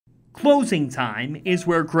Closing time is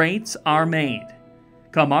where greats are made.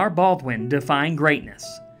 Kamar Baldwin defined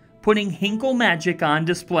greatness, putting Hinkle magic on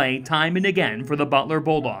display time and again for the Butler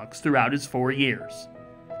Bulldogs throughout his 4 years.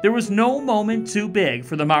 There was no moment too big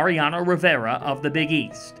for the Mariano Rivera of the Big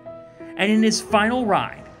East, and in his final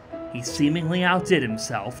ride, he seemingly outdid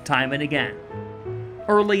himself time and again.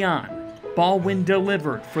 Early on, Baldwin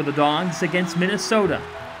delivered for the Dogs against Minnesota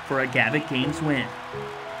for a Gavitt Games win.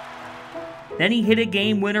 Then he hit a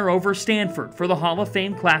game winner over Stanford for the Hall of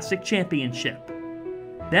Fame Classic Championship.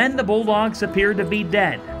 Then the Bulldogs appeared to be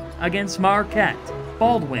dead against Marquette.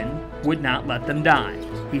 Baldwin would not let them die.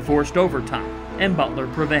 He forced overtime, and Butler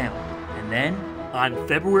prevailed. And then, on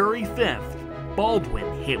February 5th,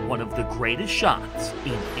 Baldwin hit one of the greatest shots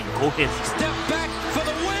in Hinkle history. Step back for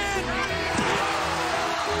the win!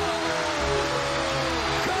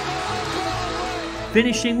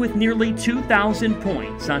 Finishing with nearly 2,000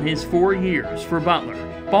 points on his 4 years for Butler,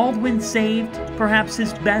 Baldwin saved perhaps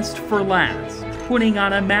his best for last, putting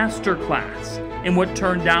on a masterclass in what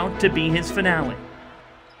turned out to be his finale.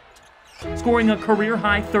 Scoring a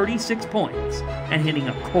career-high 36 points and hitting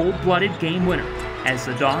a cold-blooded game winner as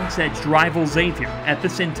the Dogs edged rival Xavier at the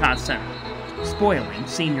Cintas Center, spoiling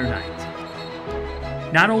senior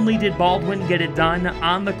night. Not only did Baldwin get it done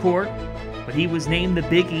on the court, but he was named the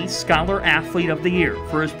Big East Scholar Athlete of the Year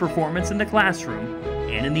for his performance in the classroom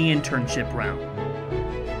and in the internship round.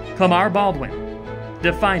 Kamar Baldwin,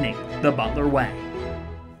 defining the Butler way.